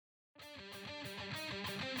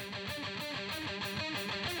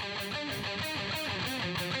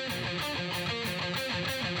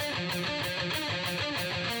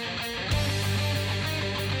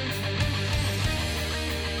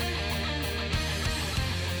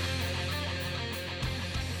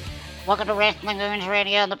Welcome to Wrestling Goons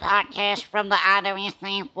Radio, the podcast from the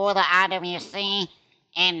IWC for the IWC.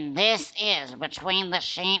 And this is Between the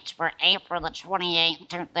Sheets for April the 28th,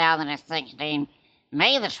 2016.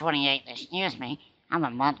 May the 28th, excuse me. I'm a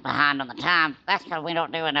month behind on the time. That's because we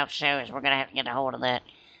don't do enough shows. We're going to have to get a hold of that.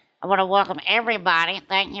 I want to welcome everybody.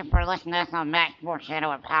 Thank you for listening to us on Max Sports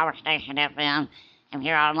Channel and Power Station FM. And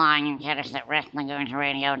here online, you can catch us at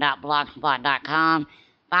WrestlingGoonsRadio.blogspot.com.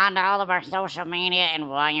 Find all of our social media, and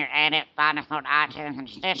while you're at it, find us on iTunes and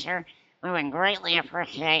Stitcher. We would greatly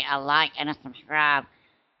appreciate a like and a subscribe.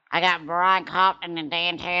 I got Brian Compton and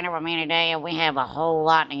Dan Tanner with me today, and we have a whole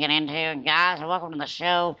lot to get into. And guys, welcome to the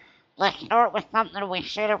show. Let's start with something we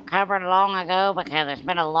should have covered long ago because it's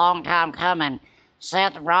been a long time coming.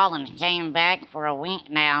 Seth Rollins came back for a week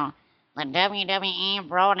now. The WWE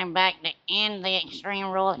brought him back to end the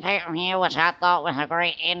Extreme Rules pay-per-view, which I thought was a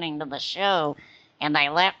great ending to the show. And they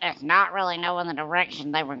left us not really knowing the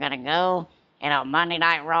direction they were going to go. And on Monday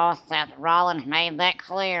Night Raw, Seth Rollins made that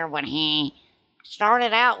clear when he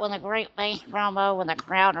started out with a great face promo with the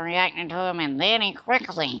crowd reacting to him, and then he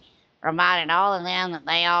quickly reminded all of them that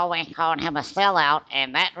they always called him a sellout,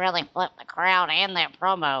 and that really flipped the crowd and that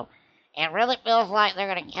promo. It really feels like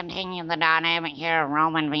they're going to continue the dynamic here of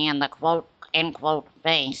Roman being the quote-unquote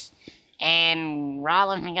face, and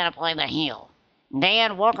Rollins is going to play the heel.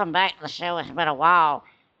 Dan, welcome back to the show. It's been a while.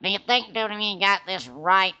 Do you think WWE got this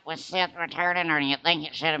right with Seth returning, or do you think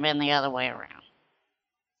it should have been the other way around?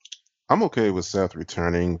 I'm okay with Seth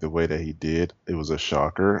returning the way that he did. It was a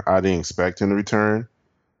shocker. I didn't expect him to return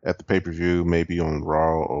at the pay-per-view, maybe on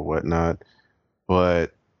Raw or whatnot.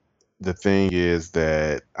 But the thing is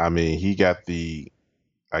that, I mean, he got the,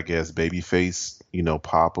 I guess, babyface,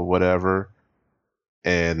 pop or whatever.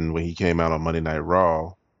 And when he came out on Monday Night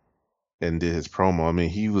Raw and did his promo, I mean,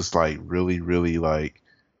 he was like really, really like,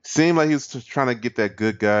 seemed like he was just trying to get that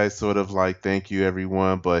good guy sort of like, thank you,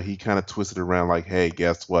 everyone. But he kind of twisted around like, hey,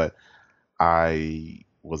 guess what? I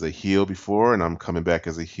was a heel before, and I'm coming back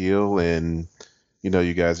as a heel, and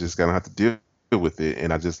you guys just gonna have to deal with it.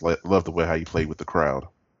 And I just love the way how you played with the crowd.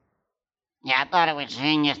 Yeah, I thought it was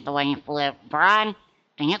genius the way he flipped. Brian,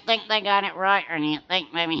 do you think they got it right, or do you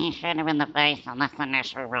think maybe he should have been the face on this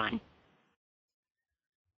initial run?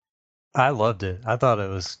 I loved it. I thought it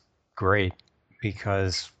was great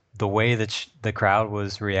because the way that the crowd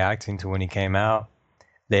was reacting to when he came out,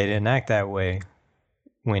 they didn't act that way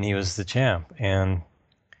when he was the champ. And,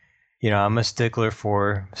 I'm a stickler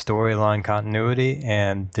for storyline continuity,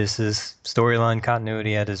 and this is storyline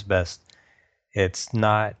continuity at its best. It's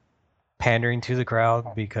not pandering to the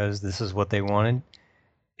crowd because this is what they wanted.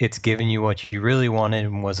 It's giving you what you really wanted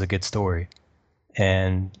and was a good story.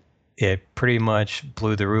 And it pretty much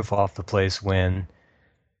blew the roof off the place when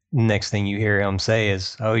next thing you hear him say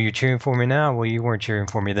is, "Oh, you're cheering for me now? Well, you weren't cheering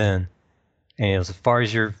for me then." And as far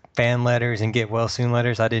as your fan letters and get well soon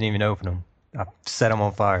letters, I didn't even open them. I set them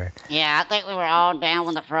on fire. Yeah, I think we were all down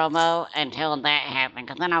with the promo until that happened,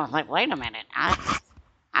 because then I was like, wait a minute, I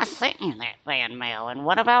sent you that fan mail, and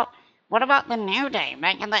what about the New Day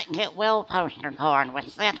making that Get Well poster card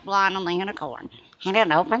with Seth blind on the unicorn? He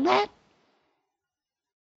didn't open that?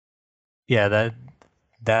 Yeah,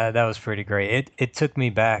 that was pretty great. It took me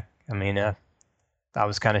back. I mean, I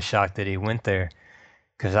was kind of shocked that he went there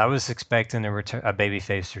because I was expecting a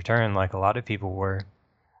babyface return like a lot of people were,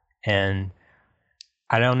 and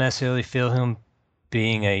I don't necessarily feel him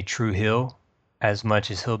being a true heel as much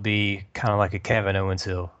as he'll be kind of like a Kevin Owens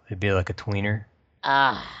heel. It'd be like a tweener.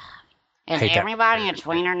 Is everybody a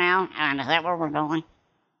tweener now? And is that where we're going?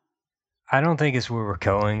 I don't think it's where we're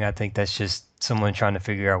going. I think that's just someone trying to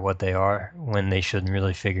figure out what they are when they shouldn't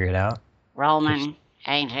really figure it out. Roman,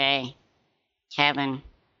 AJ, Kevin,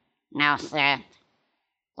 now Seth.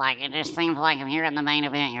 Like, it just seems like if you're in the main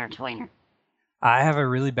event, you're a tweener. I have a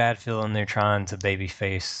really bad feeling they're trying to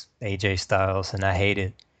babyface AJ Styles, and I hate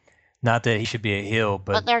it. Not that he should be a heel,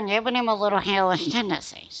 But they're giving him a little heelish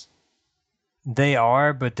tendencies. They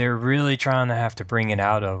are, but they're really trying to have to bring it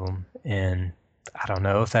out of him, and I don't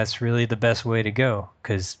know if that's really the best way to go,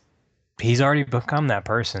 because he's already become that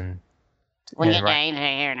person. We'll get to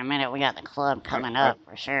AJ here in a minute. We got the club coming up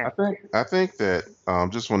for sure. I think that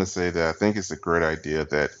just want to say that I think it's a great idea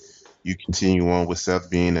that you continue on with Seth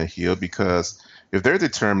being a heel, because if they're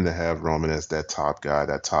determined to have Roman as that top guy,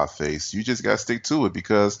 that top face, you just got to stick to it,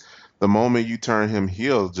 because the moment you turn him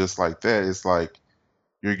heel just like that, it's like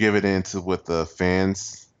you're giving in to what the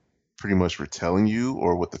fans pretty much were telling you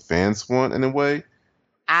or what the fans want in a way.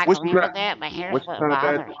 I agree with that, but here's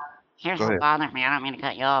what bothers me. I don't mean to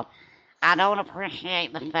cut you off. I don't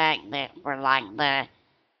appreciate the fact that for like the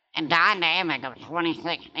dynamic of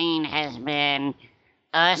 2016 has been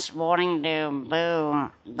us wanting to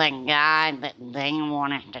boo the guy that they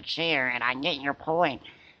want us to cheer, and I get your point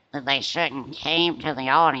that they shouldn't cave to the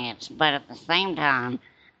audience, but at the same time,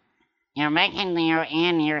 you're making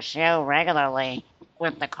your show regularly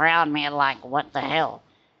with the crowd being like, what the hell?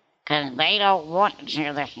 Because they don't want to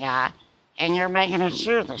cheer this guy, and you're making us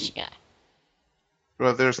cheer this guy.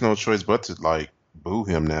 Well, there's no choice but to like boo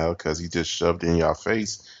him now because he just shoved it in your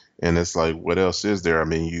face, and it's like, what else is there? I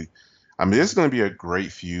mean, it's going to be a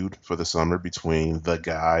great feud for the summer between the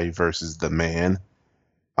guy versus the man.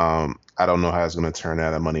 I don't know how it's going to turn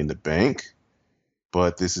out at Money in the Bank,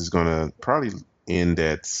 but this is going to probably end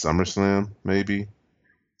at SummerSlam, maybe.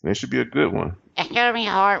 And it should be a good one. It's gonna be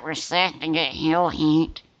hard for Seth to get heel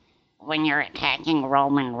heat when you're attacking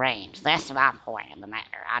Roman Reigns. That's my point of the matter.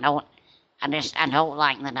 I don't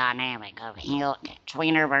like the dynamic of heel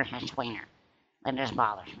tweener versus tweener. That just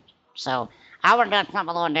bothers me. So I would have done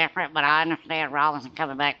something a little different, but I understand Rollins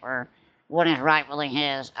coming back for what is rightfully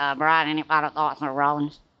his. Brian, any final thoughts on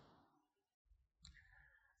Rollins?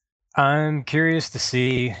 I'm curious to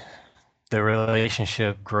see the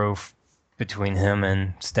relationship grow between him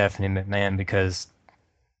and Stephanie McMahon because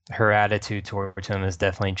her attitude towards him has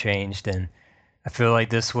definitely changed, and I feel like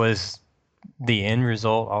this was the end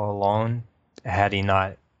result all along had he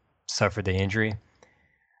not suffered the injury.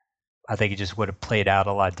 I think it just would have played out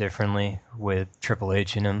a lot differently with Triple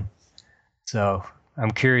H in him. So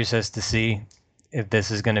I'm curious as to see if this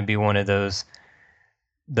is going to be one of those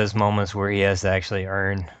moments where he has to actually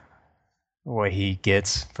earn what he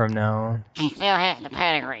gets from now on. He still has the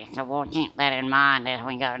pedigree, so we'll keep that in mind as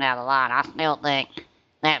we go down the line. I still think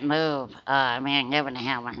that move being given to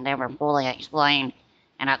him was never fully explained,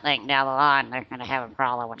 and I think down the line they're going to have a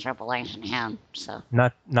problem with Triple H and him. So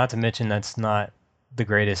not to mention that's not the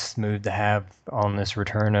greatest move to have on this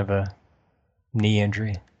return of a knee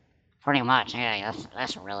injury. Pretty much, yeah,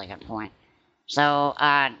 that's a really good point. So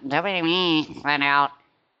WWE sent out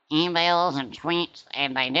emails and tweets,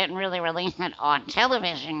 and they didn't really release it on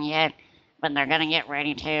television yet, but they're going to get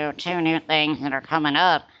ready to. Two new things that are coming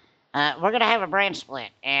up. We're going to have a brand split,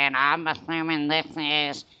 and I'm assuming this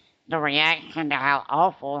is the reaction to how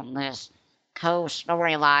awful this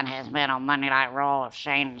co-storyline has been on Monday Night Raw of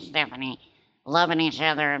Shane and Stephanie loving each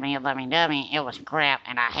other and being lovey-dovey. It was crap,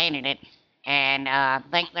 and I hated it, and I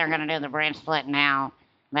think they're going to do the brand split now.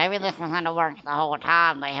 Maybe this was in the works the whole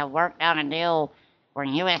time. They have worked out a deal where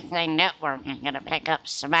USA Network is going to pick up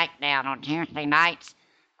SmackDown on Tuesday nights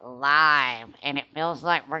live, and it feels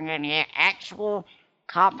like we're going to get actual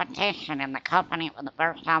competition in the company for the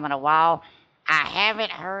first time in a while. I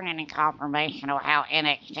haven't heard any confirmation of how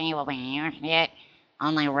NXT will be used yet,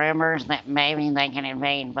 only rumors that maybe they can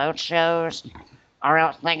invade both shows, or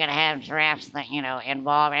else they're going to have drafts that,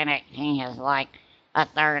 involve NXT as like a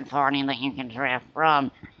third party that you can draft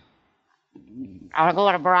from. I'll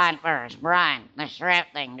go to Brian first. Brian, the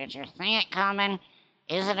strap thing, did you see it coming?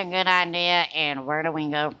 Is it a good idea? And where do we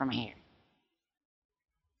go from here?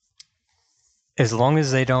 As long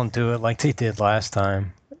as they don't do it like they did last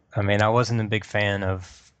time. I mean, I wasn't a big fan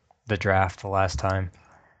of the draft the last time.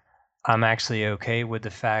 I'm actually okay with the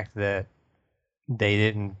fact that they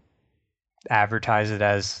didn't advertise it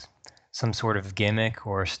as some sort of gimmick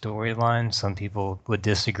or storyline. Some people would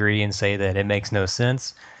disagree and say that it makes no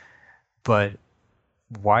sense. But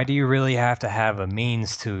why do you really have to have a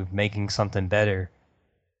means to making something better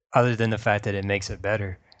other than the fact that it makes it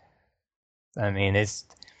better? I mean, it's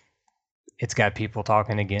got people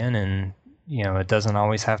talking again, and it doesn't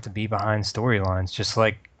always have to be behind storylines, just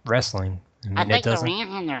like wrestling. I think the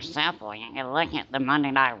reason they're simple, you can look at the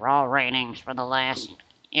Monday Night Raw ratings for the last,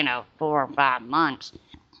 4 or 5 months,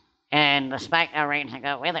 and the SmackDown ratings that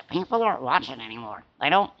go with it. People aren't watching anymore. They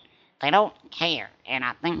don't care, and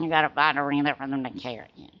I think you got to find a reason for them to care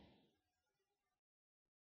again.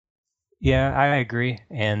 Yeah, I agree,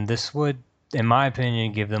 and this would, in my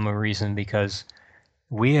opinion, give them a reason, because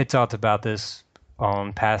we had talked about this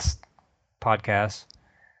on past podcasts.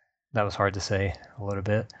 That was hard to say a little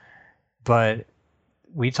bit, but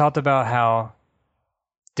we talked about how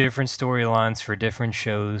different storylines for different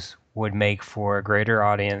shows would make for a greater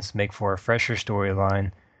audience, make for a fresher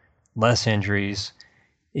storyline, less injuries.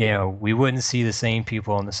 We wouldn't see the same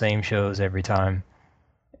people on the same shows every time.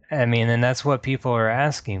 I mean, and that's what people are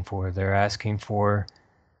asking for. They're asking for,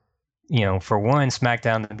 for one,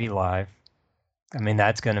 SmackDown to be live. I mean,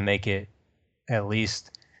 that's going to make it at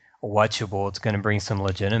least watchable. It's going to bring some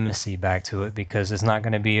legitimacy back to it, because it's not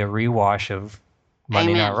going to be a rewash of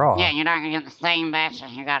Monday Night Raw. Yeah, you're not going to get the same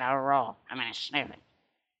matches you got on Raw. I mean, it's stupid.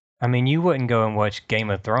 I mean, you wouldn't go and watch Game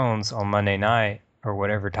of Thrones on Monday night or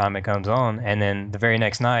whatever time it comes on, and then the very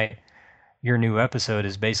next night your new episode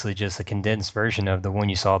is basically just a condensed version of the one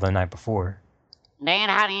you saw the night before. Dan,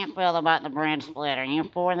 how do you feel about the brand split? Are you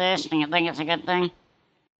for this? Do you think it's a good thing?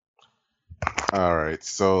 All right,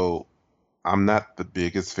 so I'm not the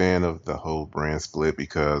biggest fan of the whole brand split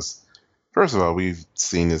because, first of all, we've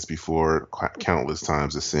seen this before countless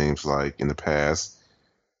times, it seems like in the past.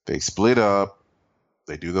 They split up,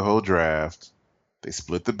 they do the whole draft, they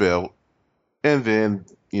split the belt, and then,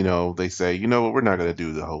 they say, you know what, we're not going to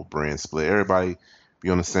do the whole brand split. Everybody be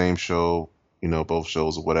on the same show, both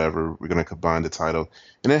shows or whatever. We're going to combine the title.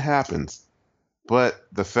 And it happens. But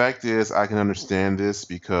the fact is, I can understand this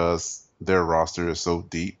because their roster is so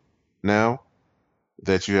deep now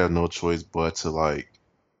that you have no choice but to like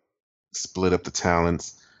split up the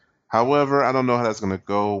talents. However, I don't know how that's going to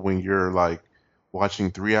go when you're like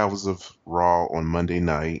watching 3 hours of Raw on Monday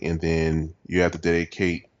night and then you have to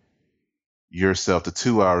dedicate yourself to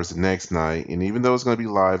 2 hours the next night. And even though it's going to be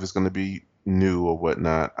live, it's going to be new or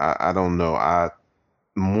whatnot. I don't know. I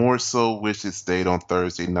more so wish it stayed on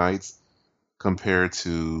Thursday nights compared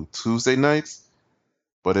to Tuesday nights.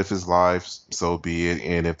 But if it's live, so be it.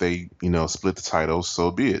 And if they, split the titles,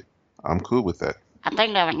 so be it. I'm cool with that. I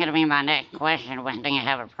think that was going to be my next question. When do you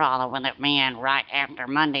have a problem with it being right after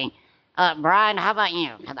Monday? Brian, how about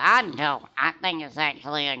you? Because I don't. I think it's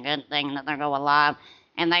actually a good thing that they're going live.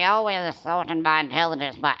 And they always assaulted my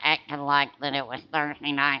intelligence by acting like that it was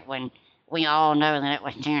Thursday night when we all know that it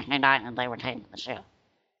was Tuesday night that they were taping the show.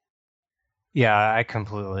 Yeah, I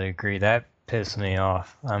completely agree. That pissed me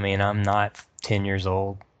off. I mean, I'm not 10 years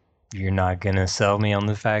old. You're not going to sell me on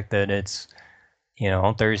the fact that it's,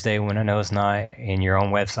 on Thursday when I know it's not, and your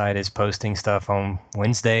own website is posting stuff on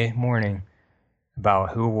Wednesday morning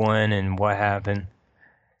about who won and what happened.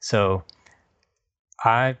 So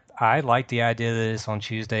I like the idea that it's on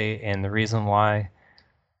Tuesday, and the reason why,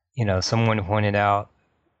 someone pointed out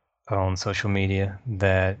on social media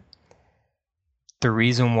that the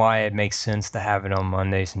reason why it makes sense to have it on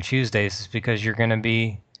Mondays and Tuesdays is because you're going to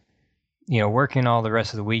be, working all the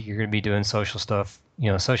rest of the week. You're going to be doing social stuff,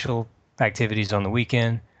 social activities on the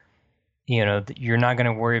weekend. You're not going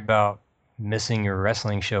to worry about missing your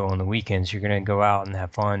wrestling show on the weekends. You're going to go out and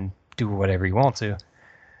have fun, do whatever you want to.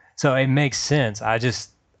 So it makes sense.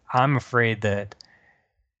 I'm afraid that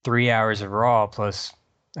 3 hours of Raw plus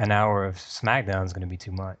an hour of SmackDown is going to be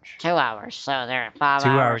too much. 2 hours, so they're at 5 2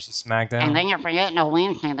 hours. hours of SmackDown. And then you're forgetting a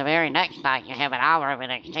Wednesday, the very next night, you have an hour of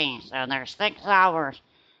NXT. So there's 6 hours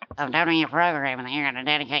of WWE programming that you're going to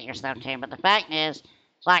dedicate yourself to. But the fact is,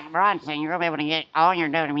 like Brian said, you're going to be able to get all your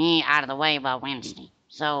WWE out of the way by Wednesday.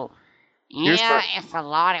 So, yeah, it's a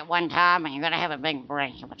lot at one time, and you're going to have a big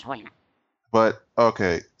break in between it. But,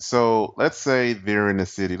 okay, so let's say they're in the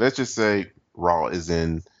city. Let's just say Raw is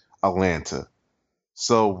in Atlanta.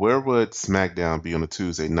 So where would SmackDown be on a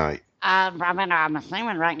Tuesday night? I'm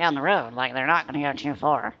assuming right down the road. Like, they're not going to go too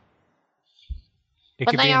far. It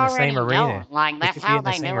But could they be in the already same arena. know. Like, that's how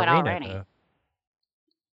they do it already. Though.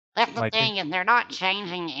 That's the thing, is they're not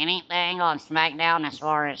changing anything on SmackDown as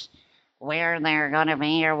far as where they're going to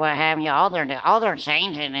be or what have you. All they're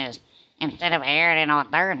changing is, instead of airing it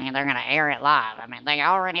on Thursday, they're going to air it live. I mean, they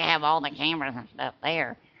already have all the cameras and stuff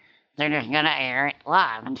there. They're just going to air it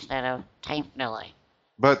live instead of tape delay.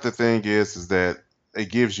 But the thing is that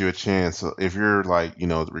it gives you a chance. So if you're like,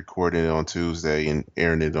 recording it on Tuesday and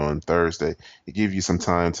airing it on Thursday, it gives you some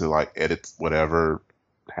time to like edit whatever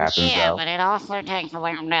happens Yeah, out. but it also takes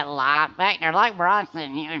away from that live factor. Like Brian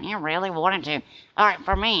said, if you really wanted to. All right,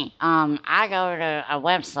 for me, I go to a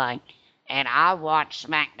website and I watch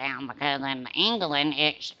SmackDown because in England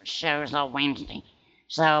it shows on Wednesday.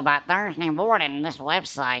 So by Thursday morning, this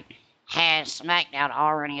website has SmackDown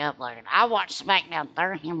already uploaded. I watch SmackDown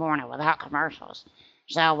Thursday morning without commercials.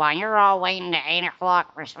 So while you're all waiting at 8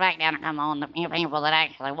 o'clock for SmackDown to come on, the few people that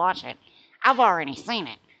actually watch it, I've already seen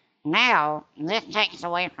it. Now, this takes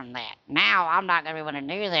away from that. Now, I'm not going to be able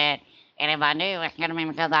to do that, and if I do, it's going to be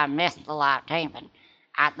because I missed the live taping.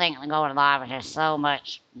 I think the going live is just so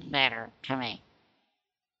much better to me.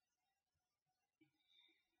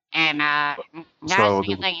 And, guys, So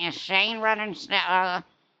do you think is Shane running SmackDown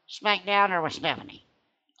or was Stephanie?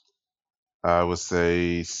 I would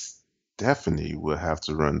say Stephanie would have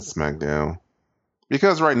to run SmackDown.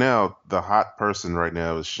 Because right now, the hot person right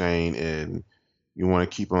now is Shane, and you want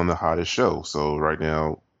to keep on the hottest show. So right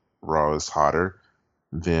now, Raw is hotter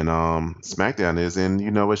than SmackDown is. And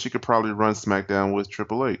you know what? She could probably run SmackDown with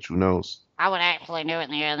Triple H. Who knows? I would actually do it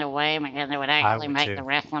the other way because it would actually would make too. the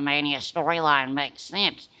WrestleMania storyline make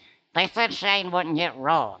sense. They said Shane wouldn't get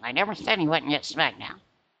Raw. They never said he wouldn't get SmackDown.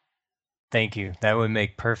 Thank you. That would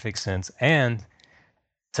make perfect sense. And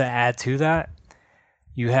to add to that,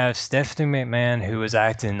 You have Stephanie McMahon, who is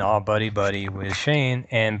acting all buddy-buddy with Shane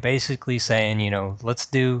and basically saying, let's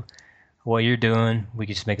do what you're doing. We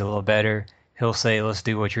can just make it a little better. He'll say, let's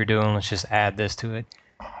do what you're doing. Let's just add this to it.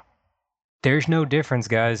 There's no difference,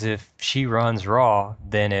 guys, if she runs Raw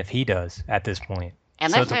than if he does at this point.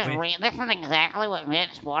 And So this the is way- this is exactly what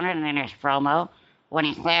Vince wanted in his promo when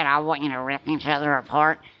he said, "I want you to rip each other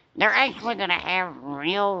apart." They're actually gonna have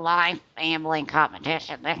real life family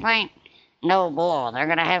competition. This ain't no bull. They're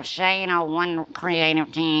gonna have Shane on one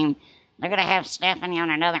creative team. They're gonna have Stephanie on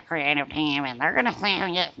another creative team, and they're gonna see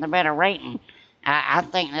who gets the better rating. I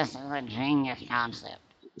think this is a genius concept.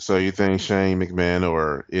 So you think Shane McMahon,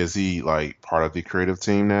 or is he like part of the creative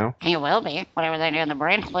team now? He will be. Whatever they do in the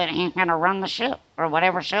brand split, he's gonna run the ship or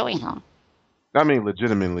whatever show he's on. I mean,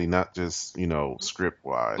 legitimately, not just script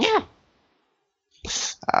wise. Yeah.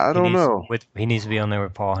 I he don't needs, know. he needs to be on there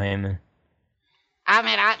with Paul Heyman. I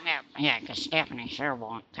mean, yeah, because Stephanie sure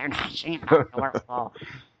won't. They're not. She's not gonna work with Paul.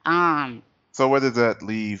 So where does that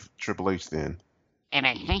leave Triple H then?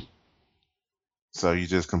 NXT. So he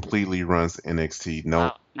just completely runs NXT. No.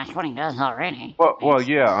 Well, that's what he does already. Well,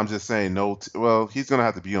 yeah. I'm just saying no. Well, he's gonna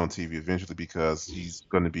have to be on TV eventually because he's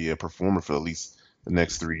going to be a performer for at least the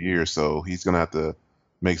next 3 years. So he's gonna have to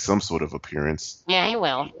make some sort of appearance. Yeah, he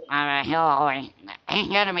will. He'll always. He's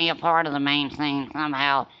gonna be a part of the main thing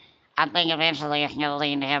somehow. I think eventually it's gonna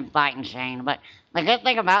lead to him fighting Shane. But the good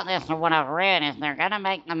thing about this, from what I've read, is they're gonna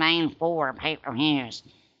make the main 4 pay-per-views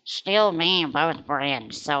still be both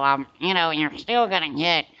brands. So you're still gonna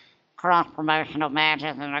get cross-promotional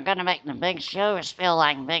matches, and they're gonna make the big shows feel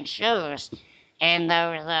like big shows. And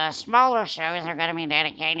those smaller shows are gonna be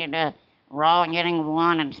dedicated to Raw getting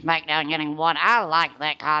one and SmackDown getting one. I like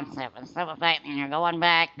that concept. And so the fact that you're going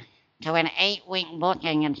back to an 8-week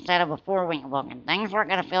booking instead of a 4-week booking, things aren't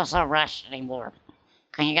going to feel so rushed anymore.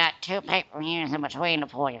 Because you got 2 pay-per-views in between to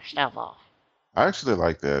pull your stuff off. I actually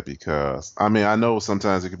like that because I mean I know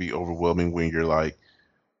sometimes it can be overwhelming when you're like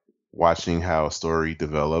watching how a story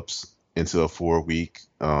develops into a 4 week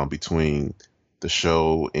between the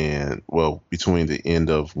show and between the end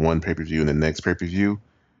of one pay-per-view and the next pay-per-view.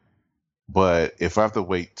 But if I have to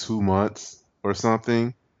wait 2 months or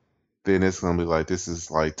something, then it's gonna be like this is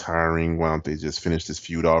like tiring. Why don't they just finish this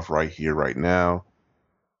feud off right here, right now?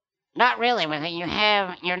 Not really, but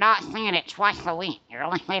you're not seeing it twice a week. You're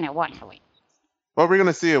only seeing it once a week. Well, we're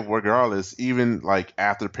gonna see it regardless. Even like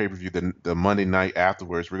after pay-per-view, the Monday night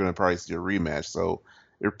afterwards, we're gonna probably see a rematch. So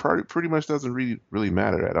it pretty much doesn't really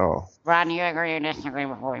matter at all. Brian, do you agree or disagree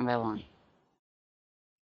before we move on?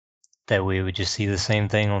 That we would just see the same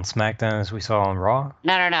thing on SmackDown as we saw on Raw?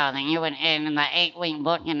 No. Then you would, in the 8-week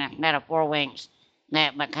booking instead of 4 weeks,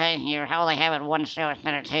 that because you're only having one show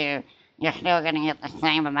instead of 2, you're still going to get the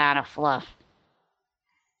same amount of fluff.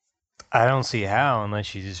 I don't see how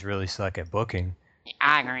unless you just really suck at booking.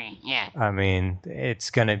 I agree, yeah. I mean, it's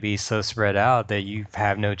going to be so spread out that you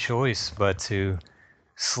have no choice but to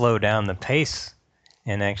slow down the pace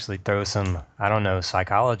and actually throw some, I don't know,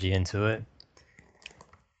 psychology into it.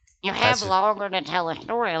 You have longer to tell a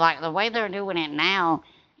story. Like the way they're doing it now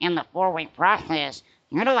in the 4-week process,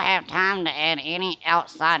 you don't have time to add any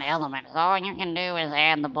outside elements. All you can do is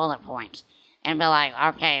add the bullet points and be like,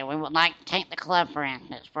 okay, we would like to take the club, for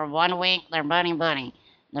instance. For 1 week, they're buddy-buddy.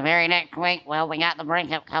 The very next week, well, we got the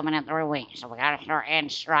breakup coming in 3 weeks, so we got to start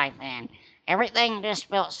adding strife in. Everything just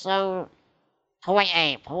felt so point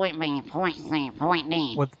A, point B, point C, point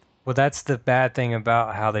D. Well, that's the bad thing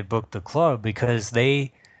about how they booked the club, because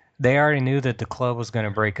they already knew that the club was going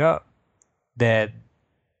to break up. That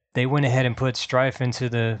they went ahead and put strife into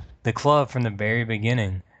the club from the very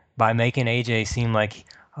beginning by making AJ seem like,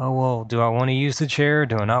 oh, well, do I want to use the chair?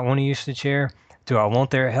 Do I not want to use the chair? Do I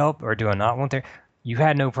want their help or do I not want their... You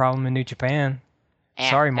had no problem in New Japan.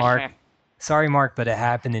 Yeah, Sorry, for Mark. sure. Sorry, Mark, but it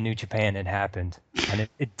happened in New Japan. It happened. And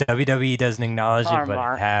WWE doesn't acknowledge Sorry, it, but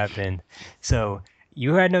Mark. it happened. So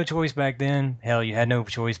you had no choice back then. Hell, you had no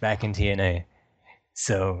choice back in TNA.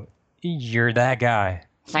 So you're that guy.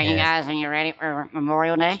 So you guys, are you ready for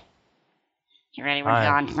Memorial Day? You ready for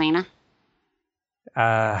John Cena?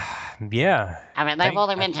 Yeah. I mean, they've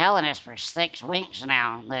only been telling us for 6 weeks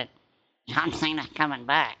now that John Cena's coming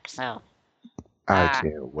back, so... I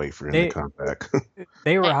can't wait for him to come back.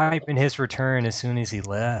 They were hyping his return as soon as he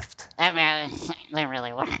left. I mean, they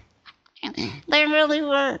really were. They really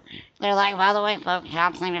were. They're like, by the way, folks,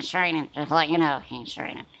 John Cena's training. Just to let you know, he's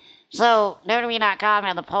training. So, WWE.com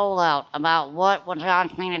had the poll out about what will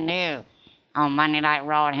John Cena do on Monday Night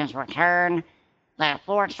Raw at his return. The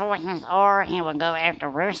 4 choices are: he will go after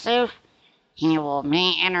Rusev, he will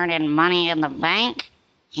be entered in Money in the Bank,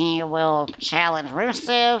 he will challenge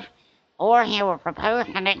Rusev, or he will propose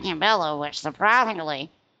to Nikki Bella, which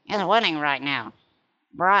surprisingly is winning right now.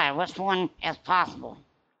 Brian, which one is possible?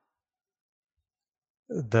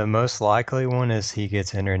 The most likely one is he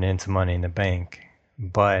gets entered into Money in the Bank,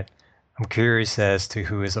 but I'm curious as to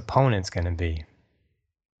who his opponent's going to be.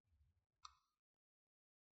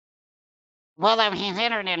 Well, if he's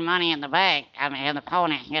entered in Money in the Bank, I mean, his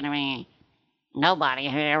opponent's going to be nobody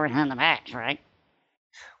whoever's in the match, right?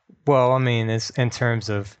 Well, I mean, it's in terms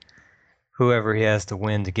of whoever he has to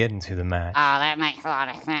win to get into the match. Oh, that makes a lot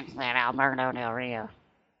of sense then, Alberto Del Rio.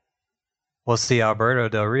 Well, see, Alberto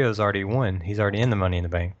Del Rio's already won. He's already in the Money in the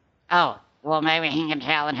Bank. Oh, well, maybe he can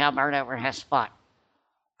challenge Alberto for his spot.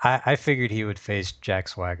 I figured he would face Jack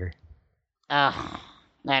Swagger.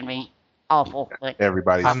 That'd be awful. But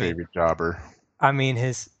Everybody's favorite jobber. I mean,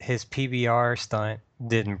 his PBR stunt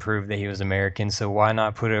didn't prove that he was American, so why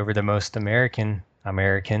not put over the most American,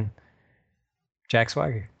 Jack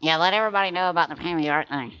Swagger? Yeah, let everybody know about the PBR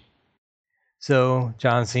thing. So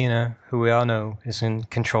John Cena, who we all know is in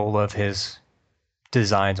control of his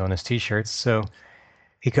designs on his t-shirts, so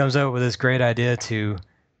he comes up with this great idea to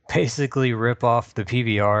basically rip off the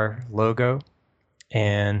PBR logo,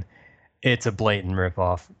 and it's a blatant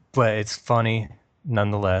rip-off, but it's funny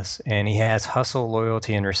nonetheless, and he has hustle,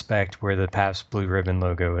 loyalty, and respect where the Pabst Blue Ribbon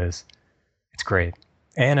logo is. It's great.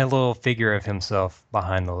 And a little figure of himself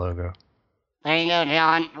behind the logo. There you go,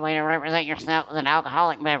 John. Way to represent yourself with an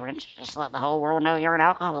alcoholic beverage. Just let the whole world know you're an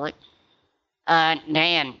alcoholic.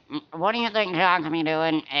 Dan, what do you think John can be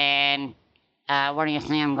doing, and where do you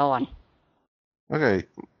see him going? Okay,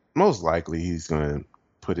 most likely he's going to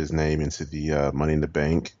put his name into the Money in the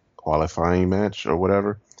Bank qualifying match or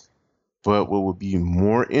whatever. But what would be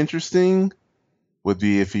more interesting would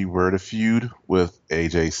be if he were to feud with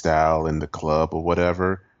AJ Styles in the club or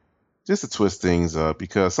whatever, just to twist things up,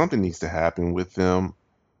 because something needs to happen with them,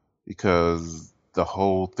 because the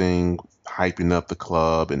whole thing hyping up the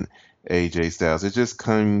club and AJ Styles, it just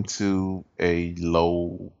came to a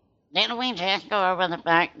low. Didn't we just go over the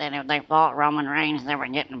fact that if they fought Roman Reigns, they were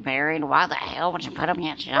getting buried? Why the hell would you put them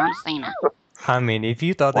against John Cena? I mean, if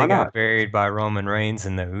you thought Why they got not? buried by Roman Reigns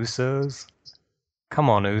and the Usos, come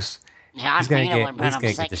on, Us. John He's gonna Cena get would put them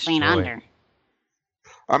destroyed. 16 under.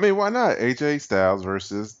 I mean, why not? AJ Styles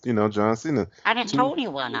versus, John Cena. I just told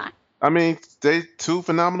you why not. I mean, they two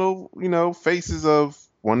phenomenal, faces of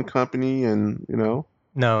one company, and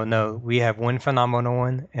No, we have one phenomenal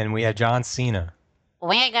one, and we have John Cena.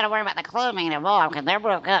 We ain't got to worry about the club being involved because they're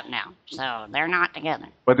broke up now, so they're not together.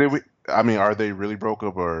 But are they really broke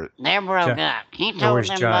up, or They're broke up. He told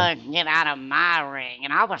them bugs, get out of my ring,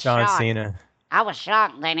 and I was John shocked. Cena. I was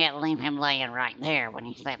shocked they didn't leave him laying right there when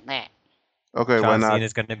he said that. okay, why John not?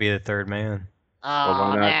 Cena's going to be the third man. Oh,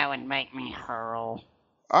 why not? that would make me hurl.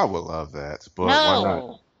 I would love that, but why not?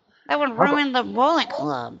 No, that would ruin the Bullet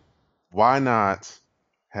Club. Why not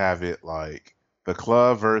have it like the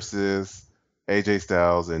club versus AJ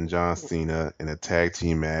Styles and John Cena in a tag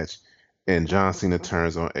team match, and John Cena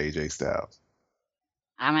turns on AJ Styles?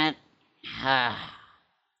 I mean,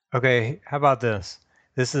 Okay, how about this?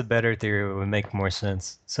 This is a better theory. It would make more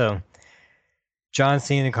sense. So, John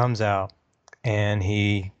Cena comes out, and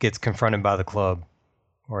he gets confronted by the club,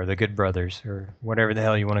 or the Good Brothers, or whatever the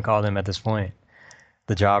hell you want to call them at this point,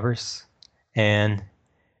 the Jobbers, and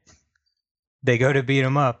they go to beat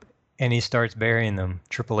him up, and he starts burying them,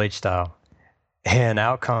 Triple H style, and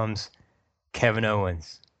out comes Kevin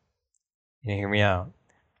Owens. You hear me out?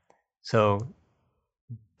 So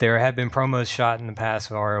there have been promos shot in the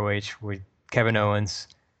past of ROH with Kevin Owens,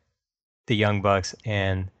 the Young Bucks,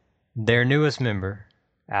 and their newest member,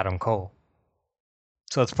 Adam Cole.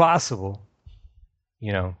 So it's possible,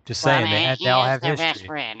 just saying, they all have their history. best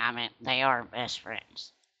friend. I mean, they are best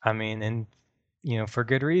friends. I mean, and, for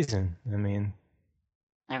good reason. I mean,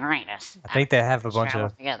 they're greatest. I think they have a bunch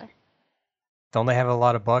of, together. Don't they have a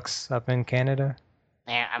lot of Bucks up in Canada?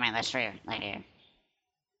 I mean, that's true. They do.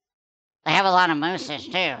 They have a lot of mooses,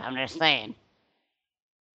 too. I'm just saying.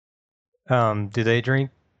 Do they drink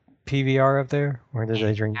PBR up there? Or do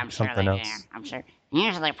they drink something else? Do. I'm sure.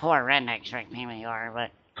 Usually poor rednecks drink PBR,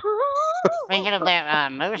 but speaking of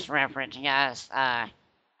that moose reference, guys, I'd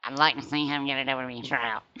like to see him get a WWE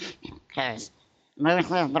tryout. Because Moose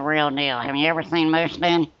is the real deal. Have you ever seen Moose,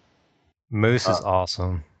 Ben? Moose is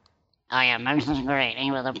awesome. Oh, yeah, Moose is great.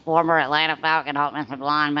 He was a former Atlanta Falcon offensive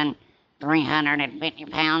lineman, 350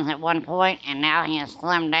 pounds at one point, and now he has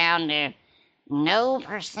slimmed down to no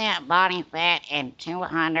 % body fat and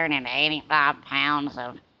 285 pounds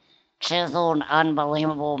of chiseled,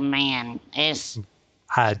 unbelievable man.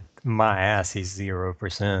 My ass, he's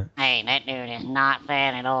 0%. Hey, that dude is not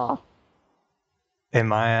fat at all. And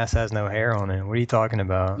my ass has no hair on it. What are you talking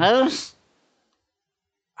about? Moose?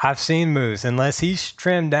 I've seen Moose, unless he's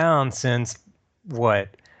trimmed down since what?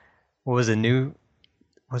 What was it?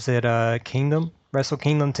 Was it Kingdom? Wrestle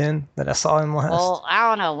Kingdom 10 that I saw him last? Well, I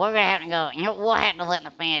don't know. We're gonna have to go. We'll have to let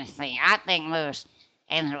the fans see. I think Moose,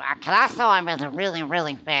 and because I saw him as a really,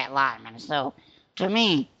 really fat lineman, so to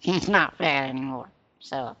me, he's not fat anymore.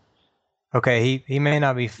 So Okay, he may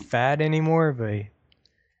not be fat anymore, but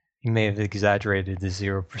he may have exaggerated the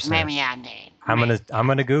 0%. maybe I did. I'm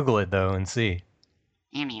gonna Google it though and see.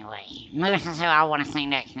 Anyway, Moose is who I want to see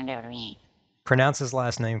next in WWE. Pronounce his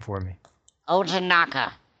last name for me.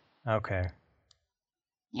 Otanaka. Okay.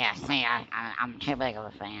 Yeah, see, I'm too big of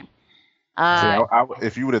a fan. See,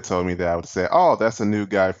 if you would have told me that, I would say, "Oh, that's a new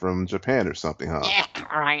guy from Japan or something, huh?"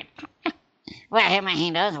 Yeah, right. Well, I mean,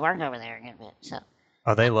 he does work over there a good bit, so.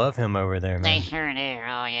 Oh, they love him over there, They man. sure do.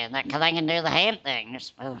 Oh, yeah, because they can do the hand thing, I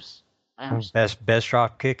suppose. Best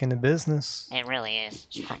drop kick in the business. It really is.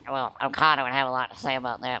 Well, Okada would have a lot to say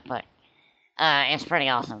about that, but it's pretty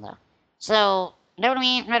awesome, though. So,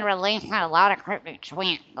 WWE's been releasing a lot of cryptic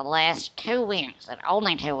tweets the last 2 weeks, and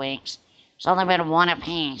only 2 weeks. It's only been one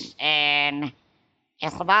apiece, and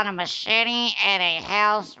it's about a machete at a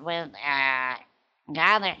house with a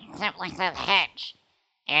guy that simply says Hatch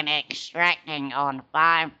and extracting on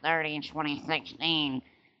 5/30/2016.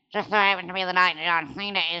 Just so happened to be the night John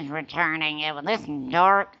Cena is returning, and with this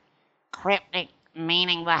dark, cryptic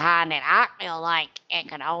meaning behind it, I feel like it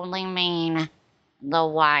could only mean the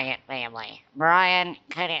Wyatt family. Brian,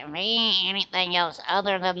 could it be anything else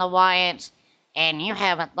other than the Wyatts? And you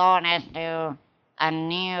have a thought as to a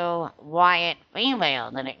new Wyatt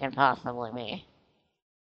female that it could possibly be.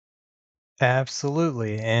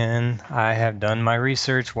 Absolutely. And I have done my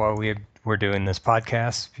research while we were doing this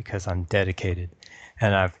podcast because I'm dedicated.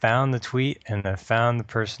 And I've found the tweet and I've found the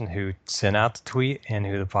person who sent out the tweet and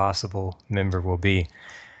who the possible member will be.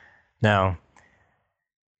 Now,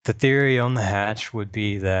 the theory on the hatch would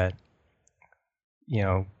be that,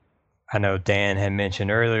 I know Dan had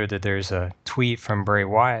mentioned earlier that there's a tweet from Bray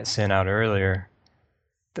Wyatt sent out earlier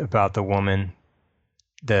about the woman,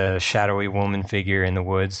 the shadowy woman figure in the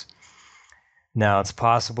woods. Now, it's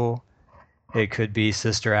possible it could be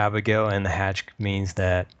Sister Abigail, and the hatch means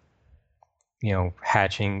that,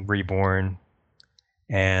 hatching, reborn.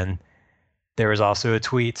 And there was also a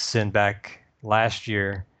tweet sent back last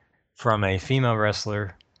year from a female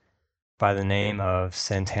wrestler by the name of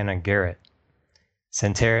Santana Garrett.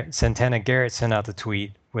 Santana Garrett sent out the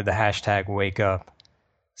tweet with the hashtag wake up,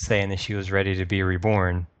 saying that she was ready to be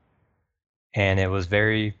reborn. And it was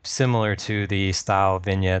very similar to the style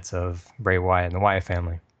vignettes of Bray Wyatt and the Wyatt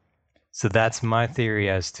family. So that's my theory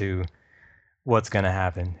as to what's going to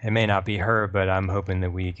happen. It may not be her, but I'm hoping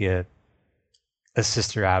that we get a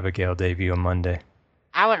Sister Abigail debut on Monday.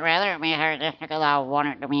 I would rather it be her just because I want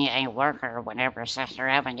it to be a worker whenever Sister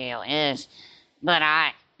Abigail is. But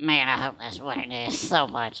I hope that's what it is so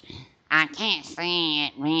much. I can't see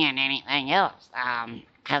it being anything else.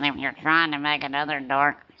 Because if you're trying to make another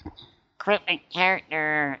dark, cryptic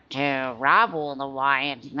character to rival the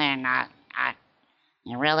Wyatts, then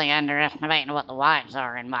you're really underestimating what the Wyatts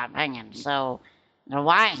are, in my opinion. So, the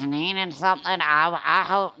Wyatts needed something. I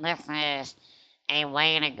hope this is a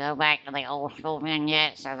way to go back to the old school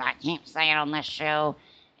vignettes, as I keep saying on this show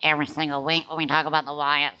every single week when we talk about the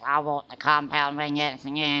Wyatts. I want the compound vignettes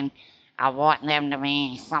again. I want them to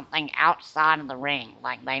be something outside of the ring.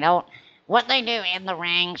 Like, what they do in the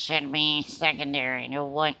ring should be secondary to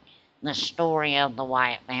what the story of the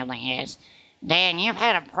Wyatt family is. Dan, you've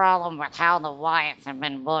had a problem with how the Wyatts have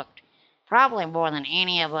been booked, probably more than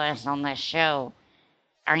any of us on this show.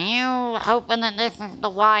 Are you hoping that this is the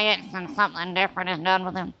Wyatts and something different is done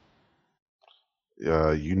with them?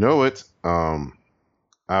 You know it.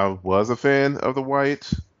 I was a fan of the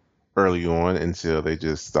Wyatt early on until they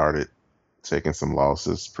just started taking some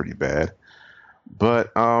losses pretty bad.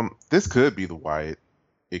 But this could be the Wyatt.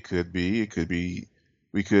 It could be.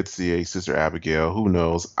 We could see a Sister Abigail. Who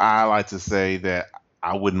knows? I like to say that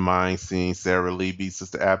I wouldn't mind seeing Sarah Lee be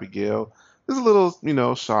Sister Abigail. There's a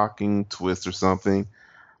little, shocking twist or something.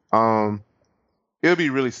 It would be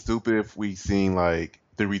really stupid if we seen like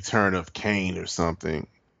the return of Kane or something.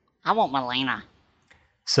 I want Melina.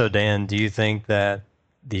 So, Dan, do you think that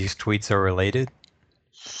these tweets are related?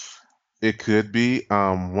 It could be.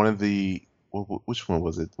 One of the which one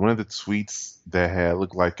was it? One of the tweets that had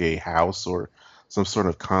looked like a house or some sort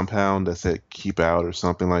of compound that said "keep out" or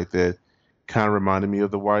something like that. Kind of reminded me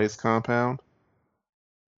of the Wyatts compound.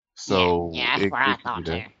 So yeah, that's what I thought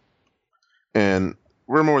too. And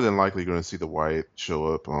we're more than likely going to see the Wyatt show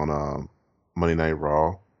up on Monday Night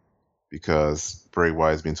Raw. because Bray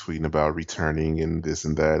Wyatt's been tweeting about returning and this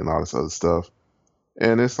and that and all this other stuff.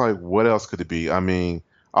 And it's like, what else could it be? I mean,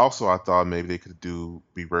 also I thought maybe they could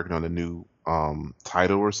be working on a new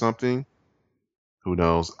title or something. Who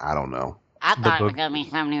knows? I don't know. I The thought it was book, gonna be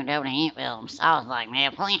some new WWE films. I was like,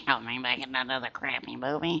 man, please don't be making another crappy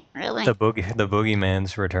movie. Really? the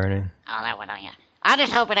boogeyman's returning. Oh, that would, yeah. I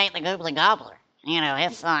just hope it ain't the Goobly Gobbler. You know,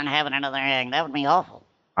 his son having another egg. That would be awful.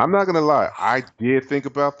 I'm not gonna lie. I did think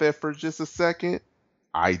about that for just a second.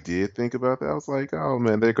 I did think about that. I was like, oh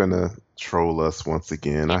man, they're gonna troll us once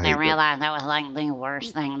again. I And they hate that. realized that was like the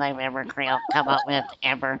worst thing they've ever come up with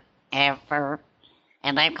ever.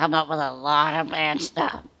 And they've come up with a lot of bad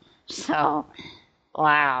stuff. So,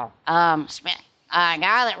 wow. A guy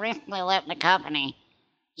that recently left the company,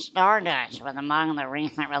 Stardust, was among the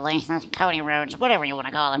recent releases. Cody Rhodes, whatever you want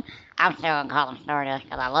to call him. I'm still gonna call him Stardust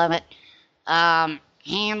because I love it.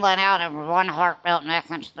 He let out a one heartfelt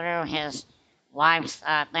message through his wife's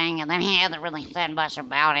thing, and then he hasn't really said much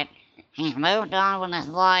about it. He's moved on with his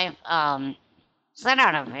life. Sent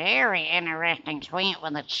out a very interesting tweet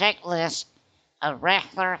with a checklist of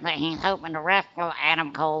wrestlers that he's hoping to wrestle.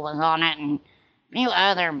 Adam Cole was on it, and a few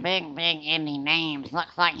other big indie names.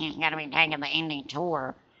 Looks like he's going to be taking the indie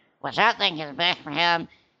tour, which I think is best for him.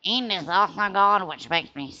 Ian is also gone, which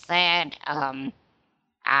makes me sad. I'm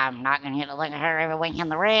not going to get to look at her every week in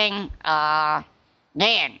the ring.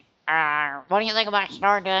 Dan, what do you think about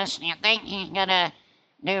Stardust? Do you think he's going to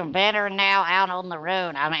do better now out on the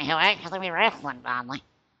road? I mean, he'll actually be wrestling finally.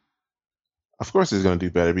 Of course, he's gonna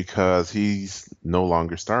do better because he's no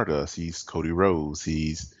longer Stardust. He's Cody Rhodes.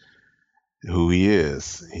 He's who he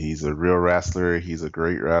is. He's a real wrestler. He's a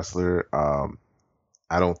great wrestler.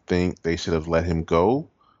 I don't think they should have let him go,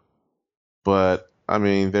 but I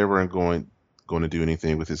mean, they weren't going to do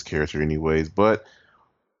anything with his character anyways. But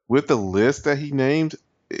with the list that he named,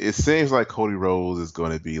 it seems like Cody Rhodes is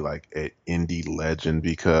going to be like an indie legend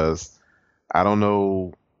because I don't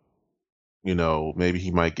know, maybe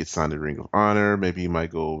he might get signed to Ring of Honor, maybe he might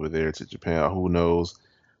go over there to Japan, who knows.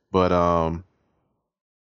 But I'm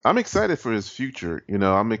excited for his future.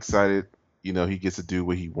 I'm excited, he gets to do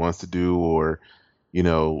what he wants to do, or, you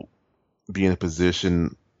know, be in a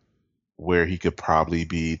position where he could probably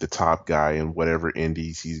be the top guy in whatever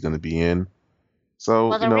indies he's going to be in. So,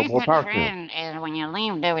 Well, the more recent power to him. trend is when you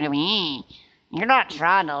leave WWE, you're not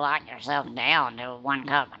trying to lock yourself down to one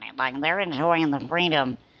company. Like, they're enjoying the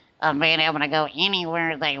freedom of being able to go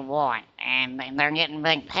anywhere they want, and they're getting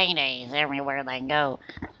big paydays everywhere they go.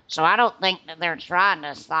 So I don't think that they're trying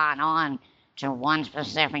to sign on to one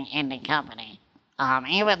specific indie company.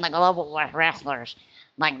 Even the global wrestlers,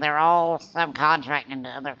 like, they're all subcontracting to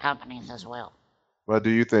other companies as well. But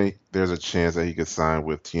do you think there's a chance that he could sign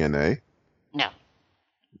with TNA? No.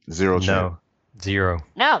 Zero chance. No, zero.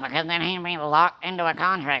 No, because then he'd be locked into a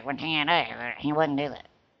contract with TNA. He wouldn't do that.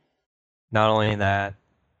 Not only that,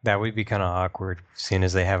 that would be kind of awkward, seeing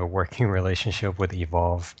as they have a working relationship with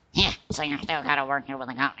Evolve. Yeah, so you're still kind of working with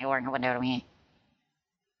a company working with WWE.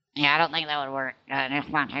 Yeah, I don't think that would work. That's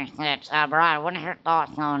my 2 cents. Brian, what are your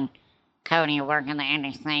thoughts on Cody working the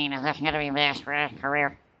indie scene? Is this going to be best for his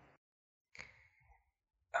career?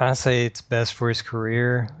 I say it's best for his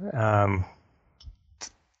career.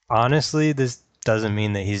 Honestly, this doesn't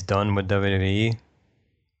mean that he's done with WWE.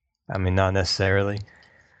 I mean, not necessarily,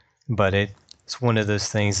 but it's one of those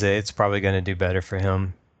things that it's probably going to do better for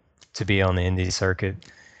him to be on the indie circuit.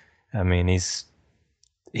 I mean,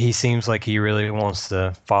 he seems like he really wants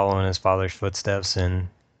to follow in his father's footsteps and,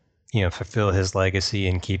 fulfill his legacy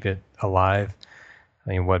and keep it alive. I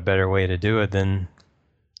mean, what better way to do it than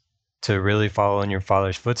to really follow in your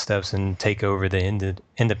father's footsteps and take over the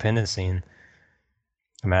independent scene?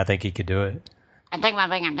 I mean, I think he could do it. I think my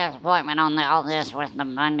biggest disappointment on all this was the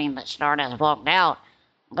Monday that Stardust walked out.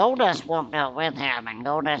 Goldust walked out with him, and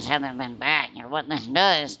Goldust hasn't been back. And what this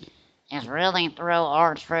does is really throw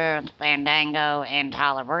R-Truth, Fandango, and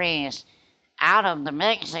Tyler Breeze out of the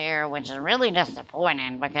mix here, which is really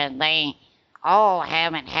disappointing because they all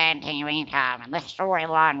haven't had TV time, and this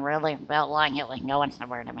storyline really felt like it was going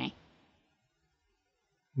somewhere to me.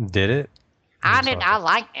 Did it? I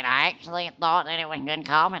liked it. I actually thought that it was good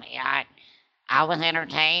comedy. I was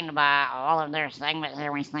entertained by all of their segments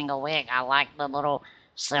every single week. I liked the little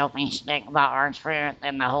selfie stick about R-Truth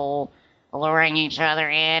and the whole luring each other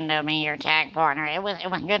in to be your tag partner. It was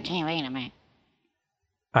good TV to me.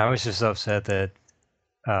 I was just upset that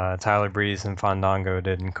Tyler Breeze and Fandango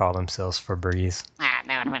didn't call themselves for Breeze. That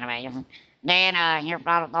would have been amazing. Dan, your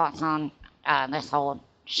final thoughts on this whole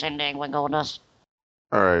shindig with Goldust?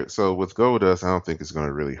 All right, so with Goldust, I don't think it's going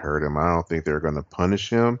to really hurt him. I don't think they're going to punish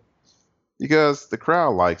him. because the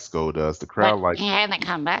crowd likes Goldust. The But crowd like, he hasn't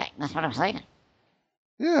come back. That's what I'm saying.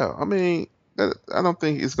 yeah. I mean, I don't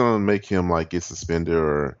think it's gonna make him like get suspended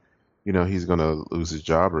or, he's gonna lose his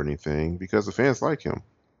job or anything because the fans like him.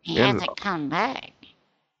 He And hasn't come back.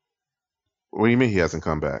 what do you mean he hasn't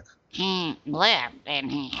come back? He left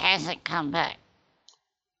and he hasn't come back.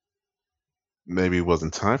 Maybe it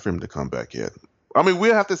wasn't time for him to come back yet. I mean,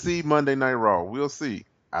 we'll have to see Monday Night Raw. We'll see.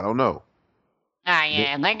 I don't know. Oh,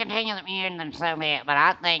 yeah, and they continue the feud and so be it, but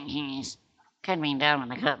I think he's could be done with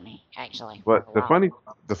the company, actually, for But a the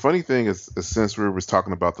while. funny thing is since we was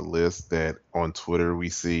talking about the list, that on Twitter we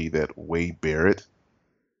see that Wade Barrett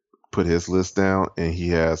put his list down and he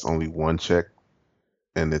has only one check,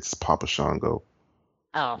 and it's Papa Shango.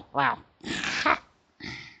 Oh, wow.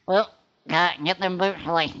 Well, get them boots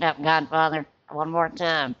laced up, Godfather, one more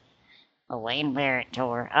time. The Wayne Barrett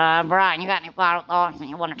tour. Brian, you got any final thoughts that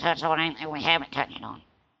you want to touch on anything we haven't touched on?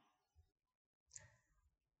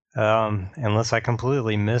 Unless I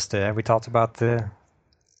completely missed it, have we talked about the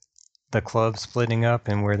club splitting up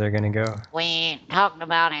and where they're going to go? We talked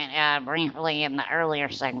about it briefly in the earlier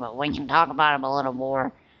segment. We can talk about it a little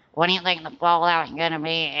more. What do you think the fallout is going to be,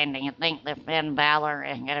 and do you think that Finn Balor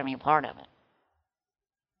is going to be part of it?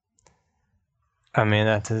 I mean,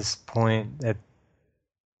 at this point,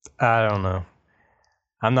 I don't know.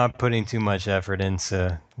 I'm not putting too much effort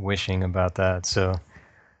into wishing about that. So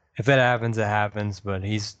if it happens, it happens. But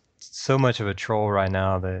he's so much of a troll right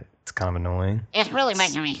now that it's kind of annoying. It's really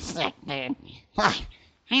making me sick, dude. Like,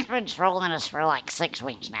 he's been trolling us for like 6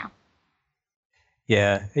 weeks now.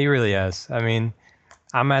 Yeah, he really has. I mean,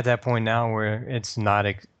 I'm at that point now where it's not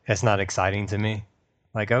exciting to me.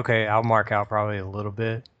 Like, okay, I'll mark out probably a little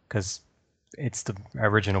bit because it's the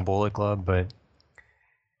original Bullet Club, but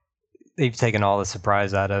they've taken all the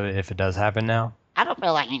surprise out of it if it does happen now. I don't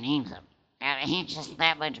feel like he needs him. He's just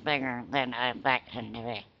that much bigger than a faction to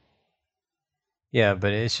be. Yeah,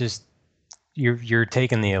 but it's just you're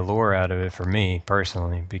taking the allure out of it for me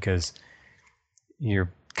personally because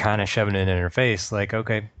you're kind of shoving it in her face like,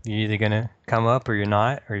 okay, you're either going to come up or you're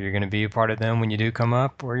not, or you're going to be a part of them when you do come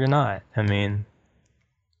up or you're not. I mean,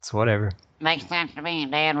 it's whatever. Makes sense to me.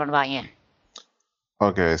 Dan, what about you?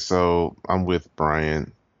 Okay, so I'm with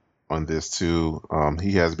Brian on this too.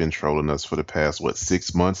 He has been trolling us for the past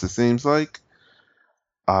 6 months, it seems like.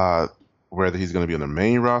 Whether he's going to be on the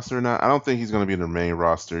main roster or not, I don't think he's going to be on the main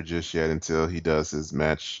roster just yet until he does his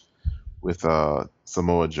match with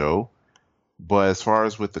Samoa Joe. But as far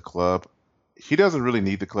as with the club, he doesn't really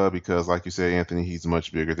need the club because, like you said, Anthony, he's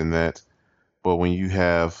much bigger than that. But when you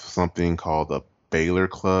have something called a Baylor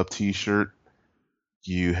Club T-shirt,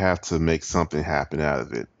 you have to make something happen out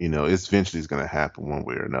of it. It's eventually going to happen one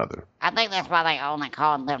way or another. I think that's why they only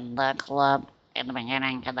called them the club in the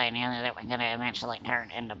beginning, because they knew that it was going to eventually turn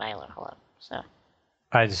into Baylor Club. So.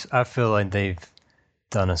 I feel like they've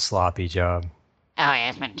done a sloppy job. Oh yeah,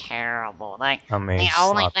 it's been terrible. Like, I mean, the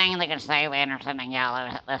only thing that can save Anderson and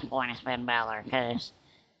Gallows at this point is Finn Balor, because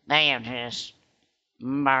they have just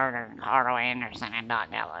murdered Carl Anderson and Doc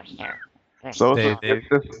Gallows here. So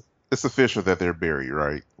it's official that they're buried,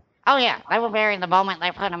 right? Oh yeah, they were buried the moment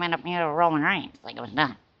they put him in a feud with Roman Reigns. Like it was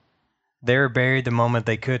done. They were buried the moment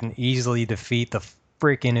they couldn't easily defeat the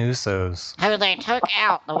freaking Usos, who they took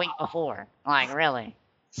out the week before. Like, really.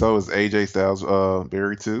 So is AJ Styles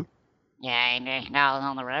buried too? Yeah, AJ Styles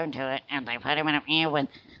on the road to it, and they put him in a feud with.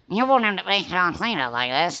 You want him to face John Cena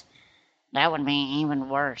like this? That would be even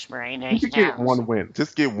worse for AJ Styles. Get one win.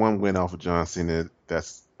 Just get one win off of John Cena.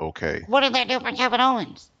 That's okay. What did they do for Kevin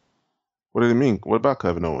Owens? What did it mean? What about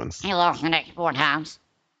Kevin Owens? He lost the next 4 times.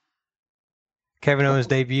 Kevin Owens'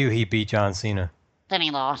 debut, he beat John Cena. Then he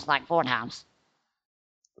lost like 4 times.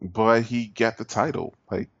 But he got the title.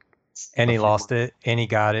 And he lost it, and he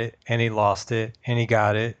got it, and he lost it, and he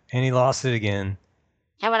got it, and he lost it again.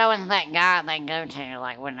 Kevin Owens is that guy they go to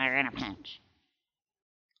like when they're in a pinch.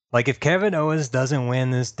 Like, if Kevin Owens doesn't win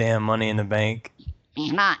this damn Money in the Bank,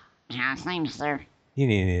 he's not. John Cena, sir. You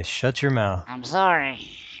need to shut your mouth. I'm sorry.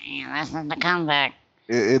 This is the comeback.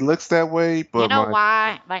 It looks that way, but you know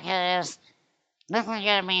why? Because this is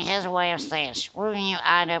going to be his way of saying, screw you,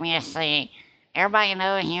 IWC. Everybody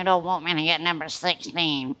knows you don't want me to get number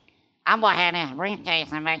 16. I'm going to have this briefcase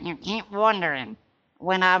and make you keep wondering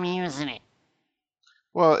when I'm using it.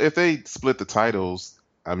 Well, if they split the titles,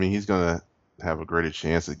 I mean, he's going to have a greater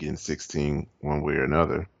chance of getting 16 one way or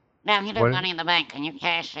another. Now, if you do Money in the Bank, can you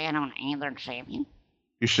cash in on either champion?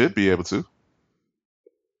 You should be able to.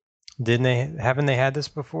 Haven't they had this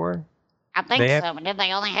before? I think so, but did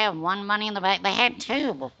they only have one Money in the Bank? They had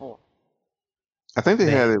 2 before. I think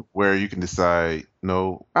they had They it where you can decide.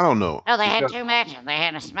 No, I don't know. No, they had Because 2 matches. They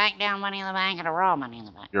had a SmackDown Money in the Bank and a Raw Money in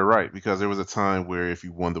the Bank. you're right. Because there was a time where if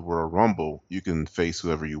you won the Royal Rumble, you can face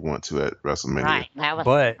whoever you want to at WrestleMania. Right, that was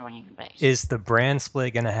but when you could base. is the brand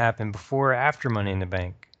split going to happen before or after Money in the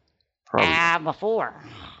Bank? Probably Before.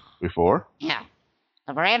 before. Yeah.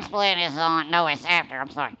 The brand split is on. No, it's after. I'm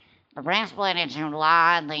sorry. The brand split is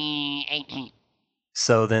July the 18th.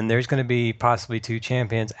 So then there's going to be possibly two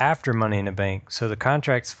champions after Money in the Bank. So the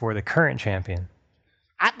contract's for the current champion.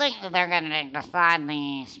 I think that they're going to decide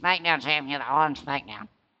the SmackDown champion on SmackDown.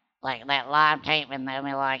 Like that live tape, and they'll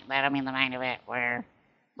be like, that'll be the main event where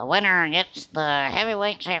the winner gets the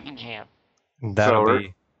heavyweight championship. That'll So,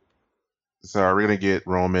 be so are we gonna get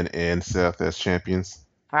Roman and Seth as champions?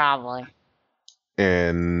 Probably.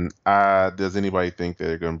 And does anybody think that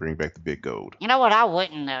they're gonna bring back the Big Gold? You know what? I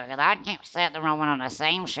wouldn't though, because I'd keep Seth and Roman on the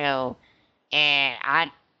same show,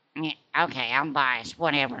 and okay, I'm biased,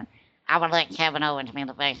 whatever. I would let Kevin Owens be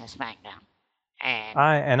the face of SmackDown,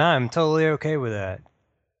 and I'm totally okay with that.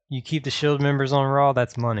 You keep the Shield members on Raw,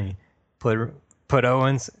 that's money. Put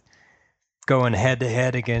Owens going head to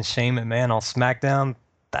head against Shane McMahon on SmackDown.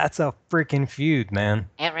 That's a freaking feud, man.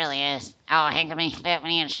 it really is. Oh, he could be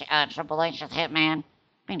Stephanie and Triple H's Hitman.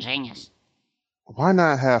 Be genius. Why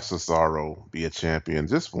not have Cesaro be a champion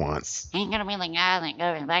just once? He's gonna be the guy that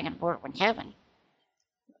goes back and forth with Kevin.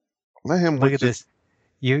 Let him Look win. at this.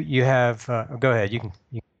 You have go ahead.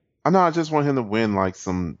 I know. I just want him to win like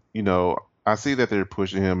some. I see that they're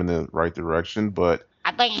pushing him in the right direction, but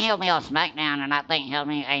I think he'll be on SmackDown, and I think he'll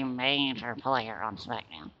be a major player on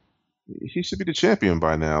SmackDown. he should be the champion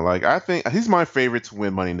by now. Like I think he's my favorite to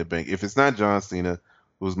win Money in the Bank. If it's not John Cena,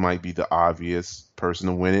 who might be the obvious person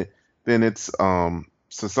to win it, then it's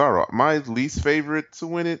Cesaro. My least favorite to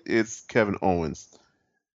win it is Kevin Owens.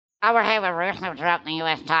 I would have a Rusev drop the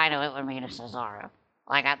U.S. title, it would be to Cesaro.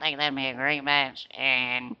 Like, I think that'd be a great match,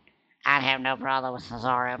 and I'd have no problem with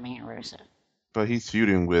Cesaro beating Rusev. But he's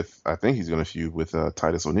feuding with. I think he's going to feud with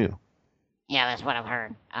Titus O'Neil. Yeah, that's what I've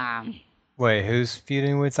heard. Wait, who's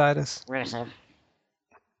feuding with Titus? Rusev.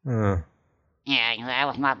 Uh, Yeah, that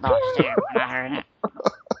was my thoughts too when I heard it.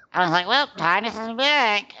 I was like, well, Titus is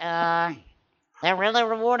back. They're really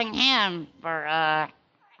rewarding him for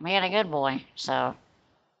being a good boy. So,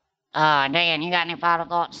 Dan, you got any final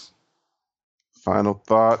thoughts? Final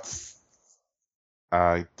thoughts.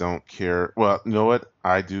 I don't care. Well, you know what?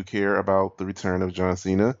 I do care about the return of John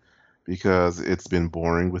Cena because it's been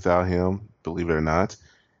boring without him, believe it or not.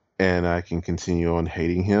 And I can continue on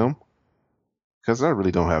hating him because I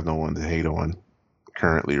really don't have no one to hate on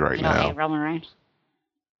currently right You don't now. hate Roman Reigns?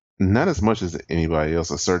 Not as much as anybody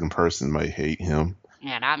else. A certain person might hate him.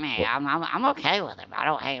 Yeah, not me. I'm okay with him. I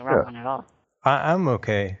don't hate Yeah. Roman at all. I'm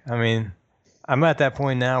okay. I mean, I'm at that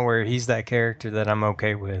point now where he's that character that I'm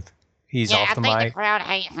okay with. He's Yeah, I off the think the mic. crowd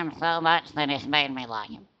hates him so much that it's made me like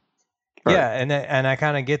him. Right. Yeah, and I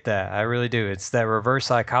kind of get that. I really do. It's that reverse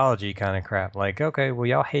psychology kind of crap. Like, okay, well,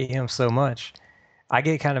 y'all hate him so much. I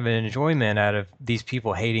get kind of an enjoyment out of these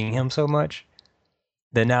people hating him so much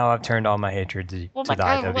that now I've turned all my hatred to Well, the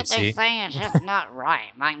because what they're IWC. saying is just not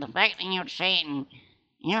right. Like the fact that you're cheating,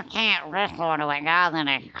 you can't wrestle into a guy that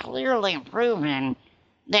has clearly proven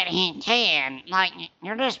that he can. Like,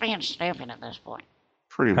 you're just being stupid at this point.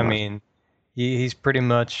 Pretty I much. mean, he's pretty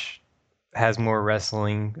much has more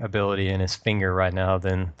wrestling ability in his finger right now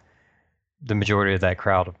than the majority of that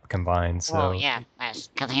crowd combined. So Well, yeah, that's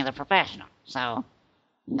because he's a professional. So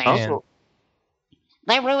they, And- Also,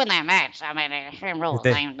 they ruined that match. I mean, Extreme Rules,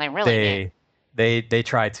 They- they really did. they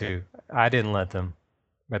tried to. I didn't let them,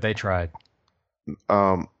 but they tried.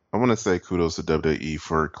 I want to say kudos to WWE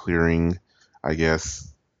for clearing, I guess,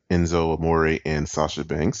 Enzo Amore and Sasha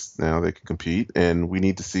Banks. Now they can compete, and we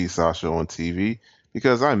need to see Sasha on TV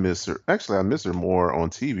because I miss her. Actually, I miss her more on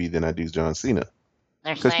TV than I do John Cena.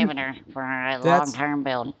 They're 'Cause saving her for a That's- long-term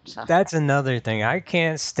build. So That's another thing. I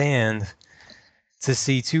can't stand to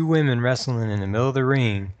see two women wrestling in the middle of the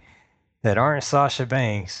ring that aren't Sasha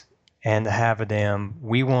Banks and to have a damn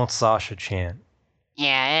 "We Want Sasha" chant.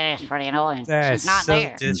 yeah, it is pretty annoying. That's She's not so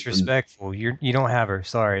there. disrespectful. You don't have her.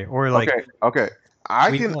 Sorry. Or like Okay. I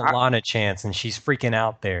we can. want Lana chants and she's freaking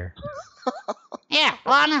out there. Yeah,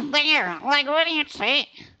 Lana's there. Like, what do you say?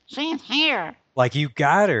 She's here. Like you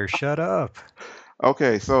got her. Shut up.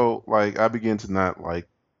 Okay, so like I begin to not like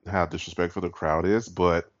how disrespectful the crowd is,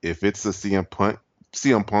 but if it's a CM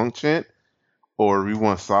Punk chant or we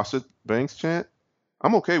want Sasha Banks chant,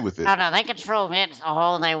 I'm okay with it. Oh, no, they can troll Vince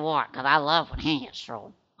all they want, because I love when he gets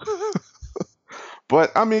trolled.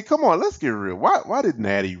 But I mean, come on, let's get real. Why did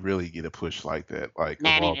Natty really get a push like that? Like of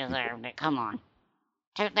Natty all people? deserved it. Come on.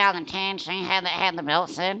 2010. She hadn't had the belt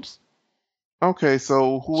since. Okay,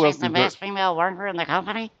 so who She's else the deserves? best female worker in the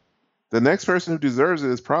company. The next person who deserves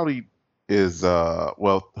it is probably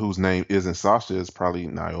well, whose name isn't Sasha, is probably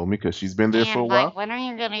Naomi because she's been there for a And like, while. when are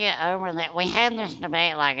you gonna get over that? We had this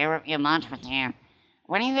debate like every few months with you.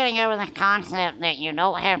 When are you gonna get over the concept that you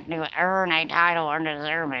don't have to earn a title or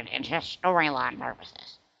deserve it? It's just storyline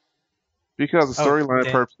purposes. Because the Oh, storyline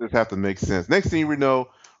Dan, purposes have to make sense. Next thing we know,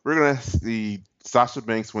 we're gonna see Sasha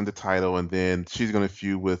Banks win the title, and then she's gonna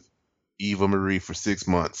feud with Eva Marie for 6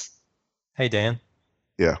 months. hey Dan,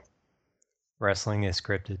 Yeah, wrestling is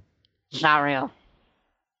scripted. It's not real.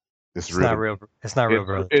 it's It's real. not real. It's not real,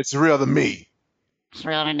 brother. It's real to me. It's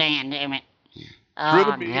real to Dan, damn it. It's real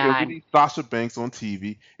to Oh me, and we God. need Sasha Banks on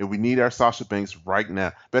TV, and we need our Sasha Banks right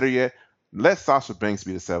now. Better yet, let Sasha Banks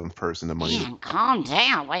be the seventh person to Money. Man, calm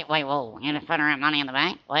down. Wait, whoa. You gonna put her in Money in the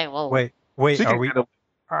Bank? Wait, whoa. Wait, She are can we handle.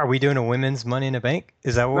 are we doing a women's Money in the Bank?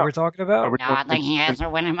 Is that what No, we're talking are about? we No, I think he has doing?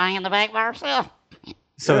 her winning Money in the Bank by herself.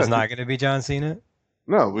 So Yeah, it's not going to be John Cena?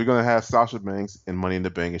 no, we're gonna have Sasha Banks in Money in the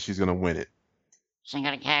Bank, and she's gonna win it. She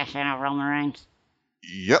gonna cash in on Roman Reigns.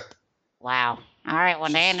 Yep. Wow. All right,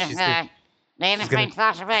 well, Dan She's is gonna, Dan she's has gonna made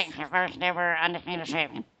Sasha Banks her first ever undefeated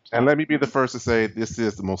champion. And let me be the first to say this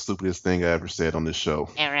is the most stupidest thing I ever said on this show.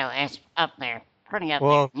 It really is up there, pretty up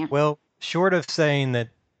well, there. Yeah. well, short of saying that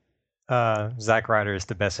Zack Ryder is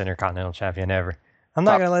the best Intercontinental Champion ever, I'm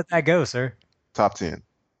not Top going to let that go, sir. top 10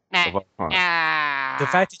 of all time. The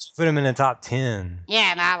fact that you put him in the top 10.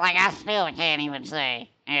 Yeah, no, like I still can't even say.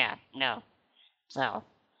 Yeah, no. So,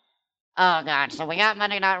 oh god, so we got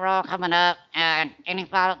Monday Night Raw coming up. Any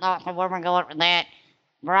final thoughts on where we're going with that?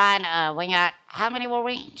 Brian, we got how many more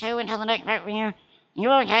weeks? 2 until the next pay-per-view?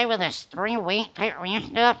 You okay with this 3-week pay-per-view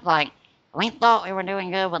stuff? Like, we thought we were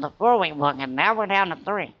doing good with a 4-week book, and now we're down to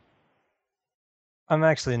 3. I'm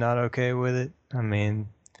actually not okay with it. I mean,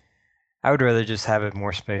 I would rather just have it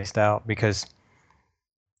more spaced out because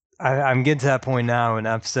I'm getting to that point now, and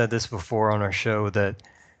I've said this before on our show that,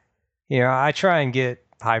 I try and get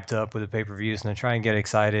hyped up with the pay-per-views, and I try and get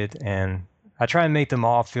excited, and I try and make them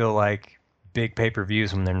all feel like big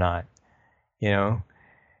pay-per-views when they're not,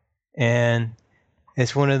 And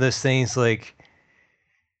it's one of those things like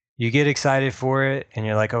you get excited for it, and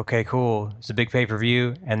you're like, okay, cool, it's a big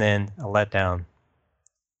pay-per-view, and then a letdown.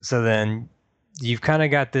 So then you've kind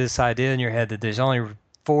of got this idea in your head that there's only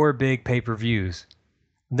 4 big pay-per-views.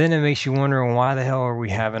 Then it makes you wonder, why the hell are we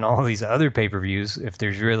having all these other pay-per-views if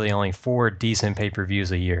there's really only 4 decent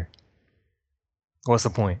pay-per-views a year? What's the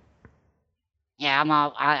point? Yeah,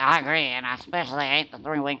 I agree, and I especially hate the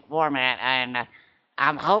 3-week format, and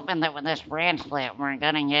I'm hoping that with this brand split, we're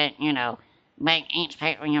gonna get, make each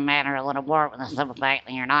pay-per-view matter a little more with the simple fact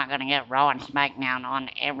that you're not gonna get Raw and SmackDown on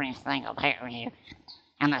every single pay-per-view,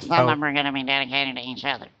 and that some of them are gonna be dedicated to each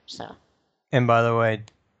other, so. And by the way,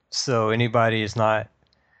 so anybody is not,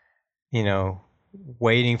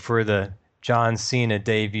 waiting for the John Cena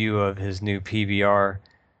debut of his new PBR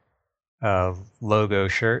logo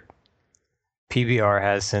shirt, PBR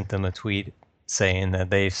has sent them a tweet saying that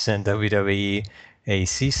they've sent WWE a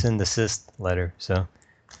cease and desist letter, so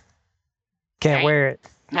can't wear it.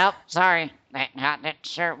 Nope, sorry, that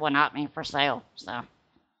shirt will not be for sale, so.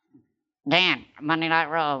 Dan, Monday Night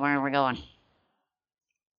Raw, where are we going?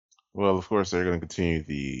 Well, of course, they're going to continue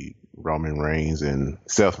the Roman Reigns and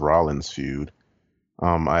Seth Rollins feud.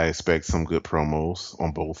 I expect some good promos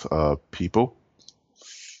on both people.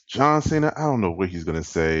 John Cena, I don't know what he's going to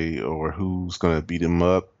say or who's going to beat him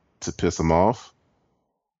up to piss him off.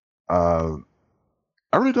 I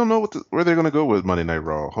really don't know where they're going to go with Monday Night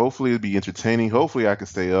Raw. Hopefully, it'll be entertaining. Hopefully, I can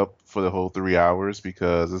stay up for the whole 3 hours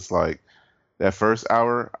because it's like that first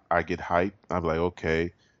hour, I get hyped. I'm like,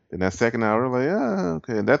 okay. Then that second hour, like,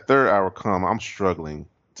 okay. And that third hour I'm struggling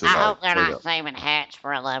to. I hope they're not saving Hatch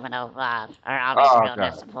for 11:05, or I'll be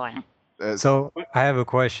real disappointed. So I have a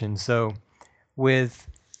question. So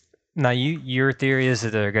now your theory is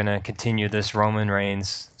that they're gonna continue this Roman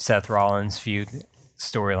Reigns Seth Rollins feud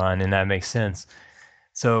storyline, and that makes sense.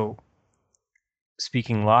 So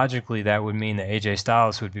speaking logically, that would mean that AJ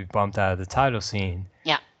Styles would be bumped out of the title scene.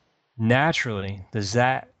 Yeah. Naturally, does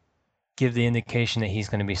that give the indication that he's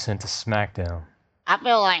going to be sent to SmackDown? I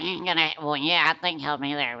feel like he's gonna. Well, yeah, I think he'll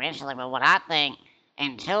be there eventually. But what I think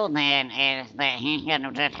until then is that he's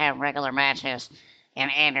gonna just have regular matches,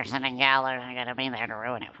 and Anderson and Gallows are gonna be there to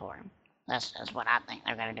ruin it for him. That's just what I think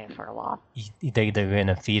they're gonna do for a while. You think they're going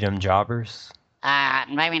to feed him jobbers?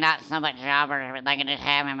 Maybe not so much jobbers, but they can just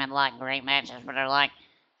have him in like great matches. But they're like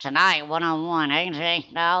tonight, 1-on-1, AJ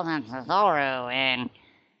Styles and Cesaro, and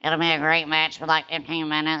it'll be a great match for like 15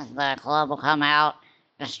 minutes. The club will come out,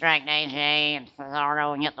 distract AJ and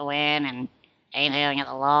Cesaro and get the win, and AJ will get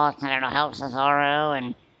the loss, and it'll help Cesaro,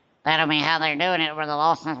 and that'll be how they're doing it, where the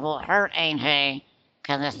losses won't hurt AJ,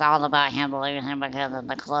 because it's all about him losing because of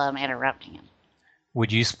the club interrupting him.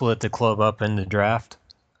 Would you split the club up in the draft?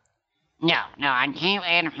 No, I'd keep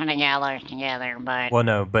Anderson and Gallows together, but Well,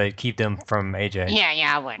 no, but keep them from AJ.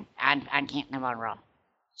 yeah, I would. I'd keep them on Raw.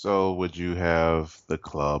 So would you have the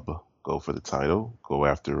club go for the title, go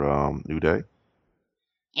after New Day?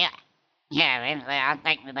 Yeah, I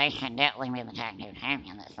think that they should definitely be the tag team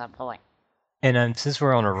champions at some point. And since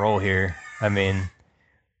we're on a roll here, I mean,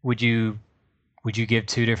 would you give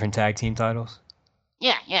 2 different tag team titles?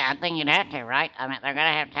 Yeah, I think you'd have to, right? I mean, they're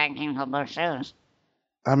gonna have tag teams on both shows.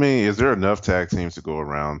 I mean, is there enough tag teams to go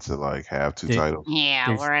around to like have 2 There- titles? Yeah,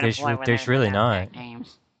 There's- we're at there's a point re- where there's there's really enough not. tag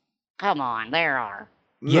teams. Come on, there are.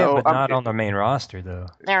 Yeah, No, but I'm- not on the main roster though.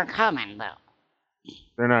 They're coming though.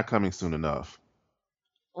 they're not coming soon enough.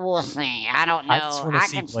 We'll see. I don't know. I just want to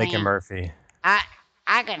see can Blake and Murphy.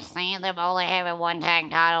 I can see them only having 1 tag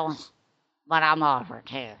titles, but I'm all for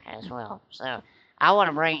 2 as well. So I want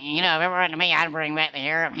to bring, if it were up to me, I'd bring back the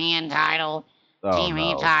European title, Oh,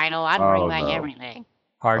 TV no. title. I'd bring Oh, back no. everything.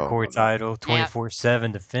 Hardcore Oh. title,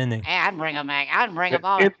 24/7 defending. Yeah, I'd bring them back. I'd bring them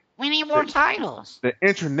all. It- We need more it- titles. The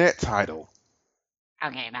internet title.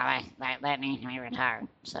 Okay, now that needs to be retired.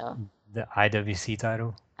 So, The IWC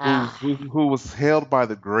title. Who was held by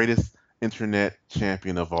the greatest internet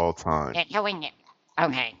champion of all time. can we get,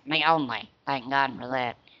 okay, the only. Thank God for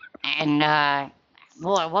that. And,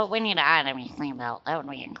 boy, what we need an IWC belt. That would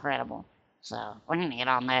be incredible. So, we need to get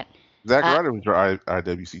on that. Zack Ryder was your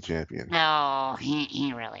IWC champion. No,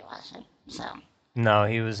 he really wasn't. So, No,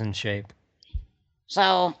 he was in shape.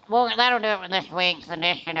 well, that'll do it for this week's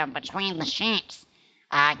edition of Between the Sheets.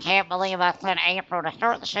 I can't believe I said April to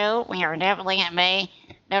start the show. We are definitely at May.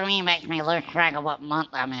 That really makes me lose track of what month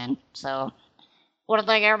I'm in. So, want to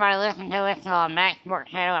thank everybody listening to us on Max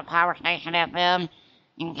Sports Channel at Power Station FM.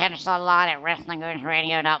 You can catch us online at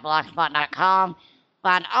WrestlingGoodsRadio.blogspot.com.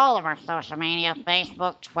 Find all of our social media,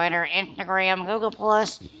 Facebook, Twitter, Instagram, Google+,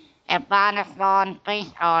 and find us on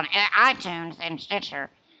iTunes and Stitcher.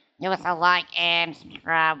 Give us a like and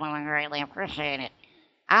subscribe. We would greatly appreciate it.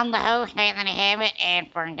 I'm the host, Anthony Hammett, and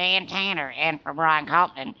for Dan Tanner and for Brian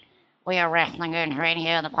Compton, we are Wrestling Goods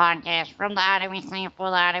Radio, the podcast from the IWC for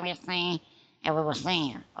the IWC, and we will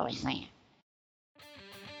see you.